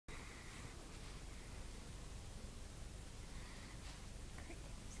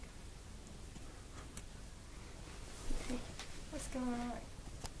going on?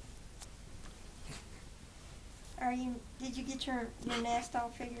 Did you get your nest all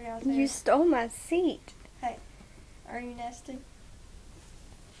figured out there? You stole my seat. Hey, are you nested?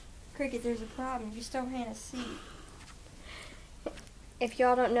 Cricket, there's a problem. You stole Hannah's seat. If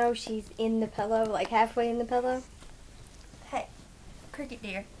y'all don't know, she's in the pillow, like halfway in the pillow. Hey, Cricket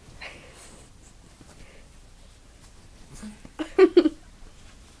dear.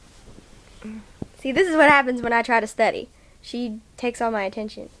 See, this is what happens when I try to study. She takes all my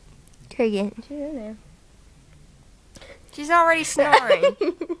attention. Cricket. She's in there. She's already snoring.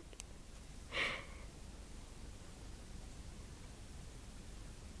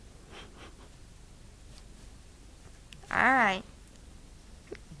 Alright.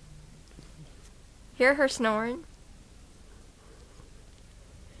 Hear her snoring?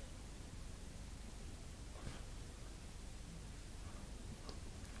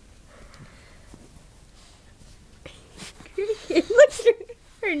 Look,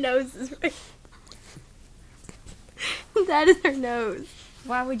 her nose is right. That is her nose.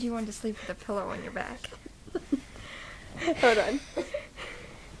 Why would you want to sleep with a pillow on your back? Hold on.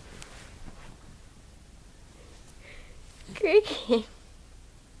 Cricket.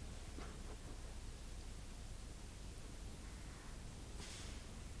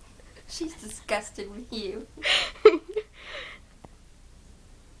 She's disgusted with you.